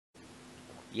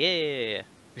Yeah.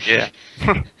 Yeah.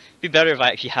 Be better if I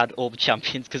actually had all the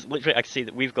champions, because literally I can see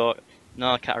that we've got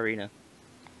Katarina.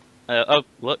 Oh,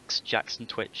 Lux, Jackson,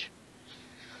 Twitch,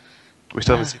 We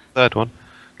still haven't seen the third one.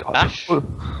 God. Ash,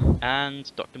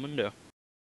 and Dr. Mundo.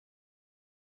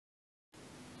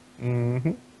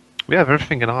 We have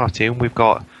everything in our team. We've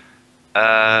got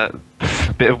a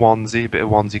bit of onesie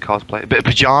cosplay, a bit of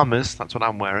pajamas, that's what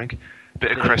I'm wearing, a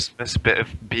bit of Christmas, a bit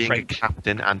of being French. a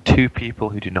captain, and 2 people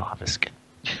who do not have a skin.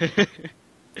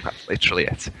 That's literally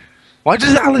it. Why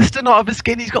does Alistair not have a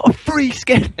skin? He's got a free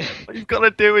skin! What you've got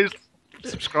to do is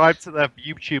subscribe to their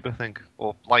YouTube, I think,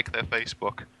 or like their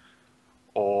Facebook,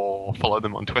 or follow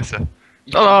them on Twitter.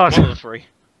 Oh, One of the three.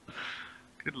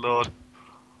 good lord.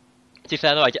 To be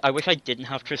fair though, I wish I didn't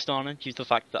have Tristana, due to the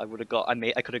fact that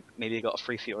I could have maybe got a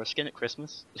free Fiora skin at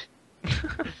Christmas.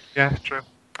 Yeah, true.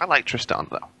 I like Tristan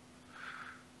though.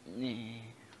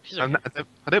 She's okay.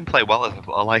 I don't play well as her,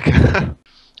 but I like her.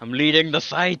 I'm leading the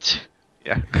fight!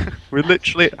 Yeah. We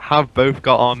literally have both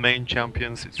got our main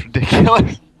champions, it's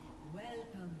ridiculous.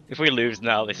 If we lose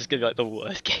now, this is gonna be like the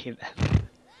worst game ever.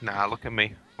 Nah, look at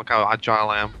me. Look how agile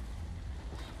I am.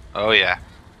 Oh yeah,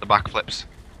 the backflips.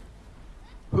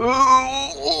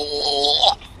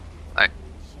 Hey.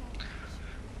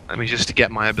 Let me just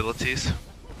get my abilities.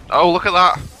 Oh, look at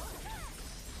that!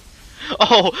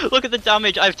 Oh, look at the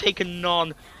damage! I've taken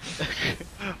none!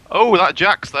 Oh, that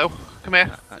Jax though. Come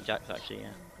here. Jax actually,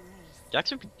 yeah.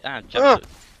 Jax Jax.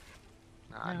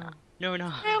 No.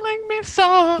 Telling me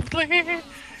softly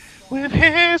with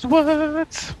his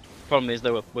words. Problem is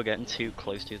though, we're getting too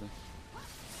close to them.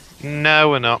 No,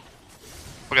 we're not.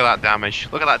 Look at that damage.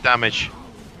 Look at that damage.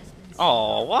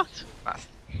 Oh, what? That's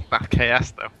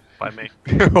KS though, by me.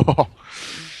 How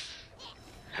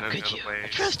could you? I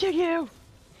trusted you!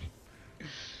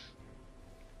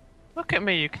 Look at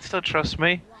me, you can still trust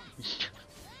me.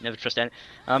 Never trust any.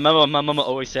 I remember my mama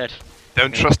always said,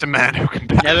 Don't trust a man who can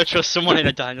back. never trust someone in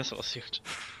a dinosaur suit.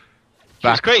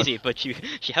 She's crazy, but she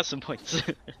has some points.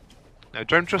 No,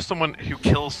 don't trust someone who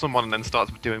kills someone and then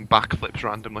starts doing backflips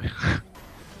randomly.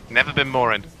 Never been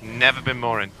more in. Never been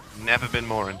more in. Never been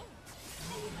more in.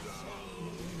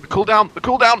 The cooldown! The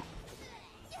cooldown!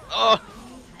 Oh!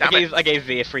 Damn it. I gave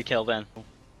V a free kill then.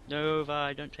 No,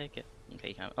 Vi, don't take it. Okay,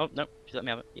 you can't. Oh, no, she let me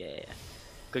have it.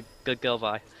 Yeah. Good girl,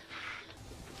 Vi.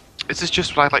 This is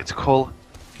just what I like to call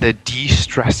the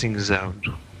de-stressing zone.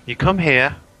 You come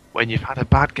here when you've had a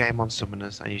bad game on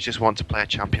Summoners and you just want to play a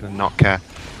champion and not care.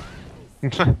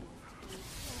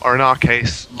 Or in our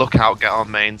case, look out, get our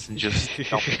mains and just...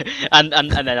 and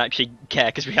then actually care,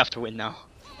 because we have to win now.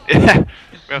 Yeah,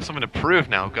 we have something to prove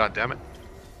now, god damn it.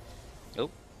 Oh.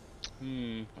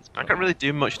 I can't really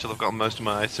do much till I've got most of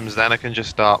my items, then I can just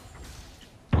start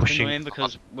pushing. Annoying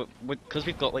because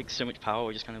we've got like so much power,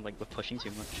 we're just kind of like, we're pushing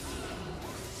too much.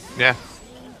 Yeah.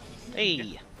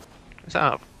 Hey! It's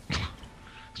not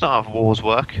how wars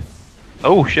work.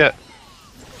 Oh shit.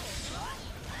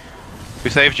 We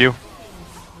saved you.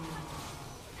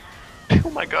 Oh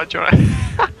my god, John.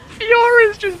 Fiora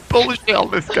is just bullshit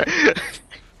on this game.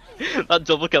 That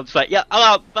double kill's like, yeah, I'm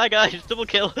out, bye guys, double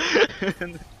kill.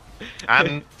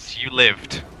 And you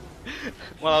lived.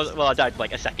 Well, I died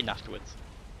like a second afterwards.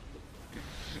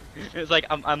 It was like,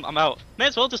 I'm out. May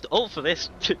as well just ult for this.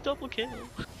 Double kill.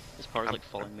 This power's like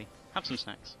following me. Have some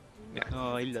snacks. Yeah.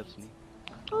 Oh, he loves me.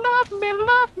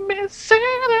 Love me, say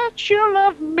that you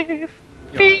love me.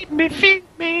 Feed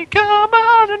me, come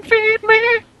on and feed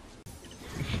me.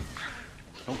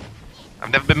 Oh.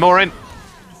 I've never been more in.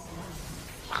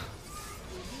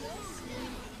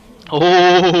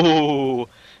 Oh,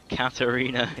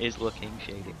 Katarina is looking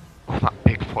shady. Oh, that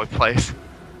big boy place.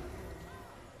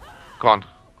 Go on.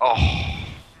 Oh.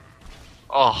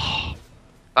 Oh.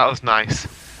 That was nice.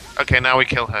 Okay, now we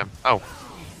kill him. Oh.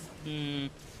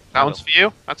 That one's for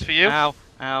you? That's for you? Ow,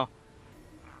 ow.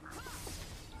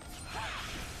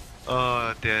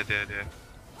 Oh, dear.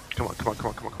 Come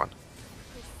on.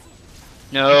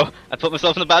 No, I put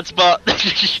myself in a bad spot.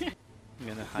 I'm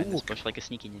gonna hide in this bush like a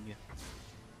sneaky ninja.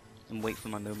 And wait for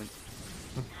my moment.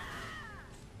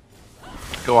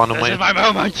 Go on and This wait. is my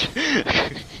moment!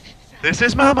 This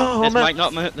is my moment!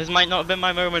 This might not have been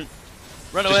my moment.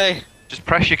 Run away! Just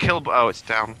press your kill button. Oh, it's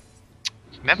down.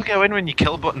 Never go in when your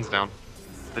kill button's down.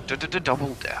 The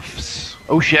double deaths.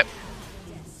 Oh shit.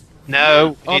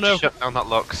 No, you need to shut down that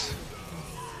Lux.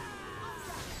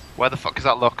 Where the fuck is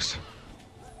that Lux?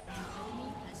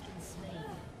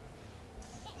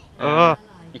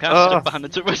 You can't stick behind the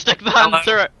turret. Stick behind the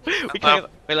turret. We can't.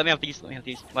 Wait, let me have these.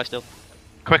 Lie still.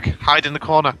 Quick, hide in the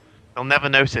corner. They'll never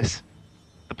notice.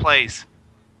 The plays.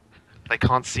 They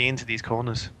can't see into these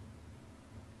corners.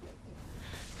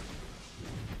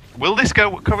 Will this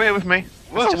go? Come here with me.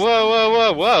 Whoa, whoa,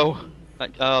 whoa, whoa, whoa!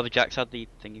 Oh, the Jax had the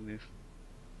thingy move.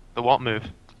 The what move?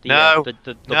 The, No. the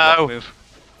No. block move.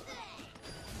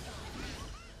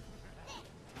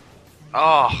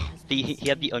 Oh. He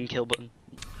had the unkill button.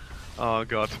 Oh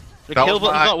god. The That kill was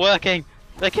button's my- not working.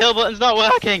 The kill button's not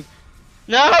working.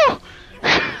 No.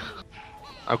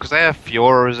 Oh, because they have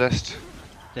Fiora resist.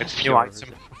 There's It's a new Fiora item.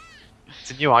 resist.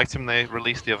 It's a new item they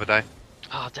released the other day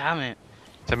Oh damn it!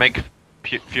 to make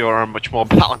Fiora much more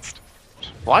balanced.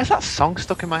 Why is that song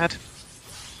stuck in my head?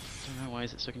 I don't know, why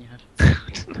is it stuck in your head?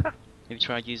 I don't know. Maybe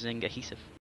try using adhesive.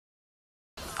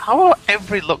 How are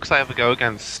every Lux I ever go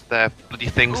against, their bloody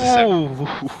things are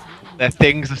so their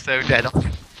things are so dead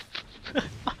on.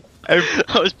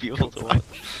 That was beautiful to watch.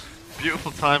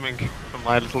 Beautiful timing for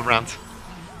my little rant.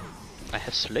 I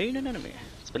have slain an enemy.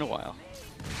 It's been a while.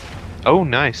 Oh,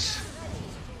 nice.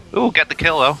 Ooh, get the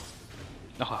kill though.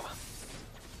 Oh,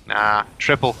 Nah,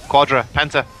 triple, quadra,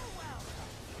 penta.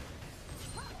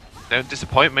 Don't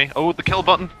disappoint me. Oh, the kill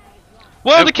button.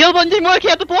 whoa! Nope. The kill button didn't work. He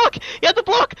had the block. He had the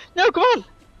block. No, come on.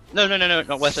 No, no, no, no.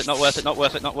 Not worth it. Not worth it. Not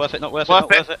worth it. Not worth it. Not worth it. Not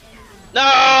worth it. No!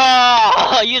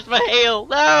 I used my heal.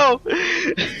 No.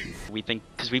 We think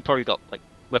because we probably got like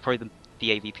we're probably the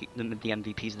AVP, the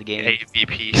MVPs of the game.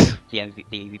 AVPs. The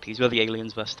AVPs. We're the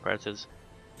aliens versus the predators.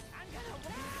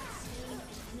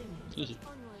 Hee.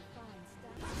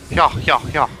 Yeah, yeah,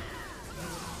 yeah.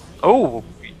 Oh,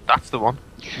 that's the one.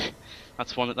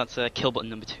 That's one. That's kill button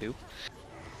number 2.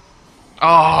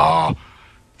 Oh,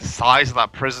 the size of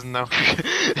that prison though.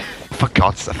 For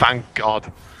God's sake, thank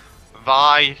God.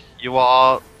 Vi, you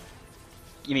are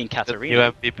You mean the Katarina?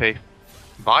 new MVP.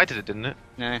 Vi did it, didn't it?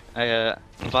 No,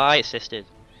 Vi assisted,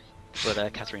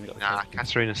 but Katarina got the Nah, kill.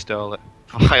 Katarina stole it.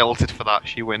 I ulted for that,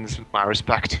 she wins with my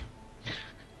respect.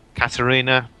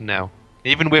 Katarina, no.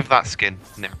 Even with that skin,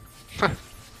 no.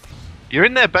 You're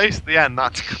in their base at the end,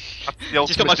 that's the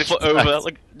ultimate Just got my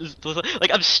foot disrespect. over,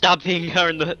 like I'm stabbing her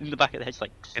in the back of the head, just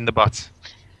like. In the butt.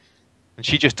 And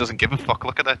she just doesn't give a fuck,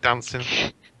 look at that dancing.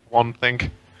 One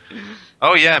thing.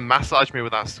 Oh yeah, massage me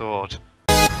with that sword.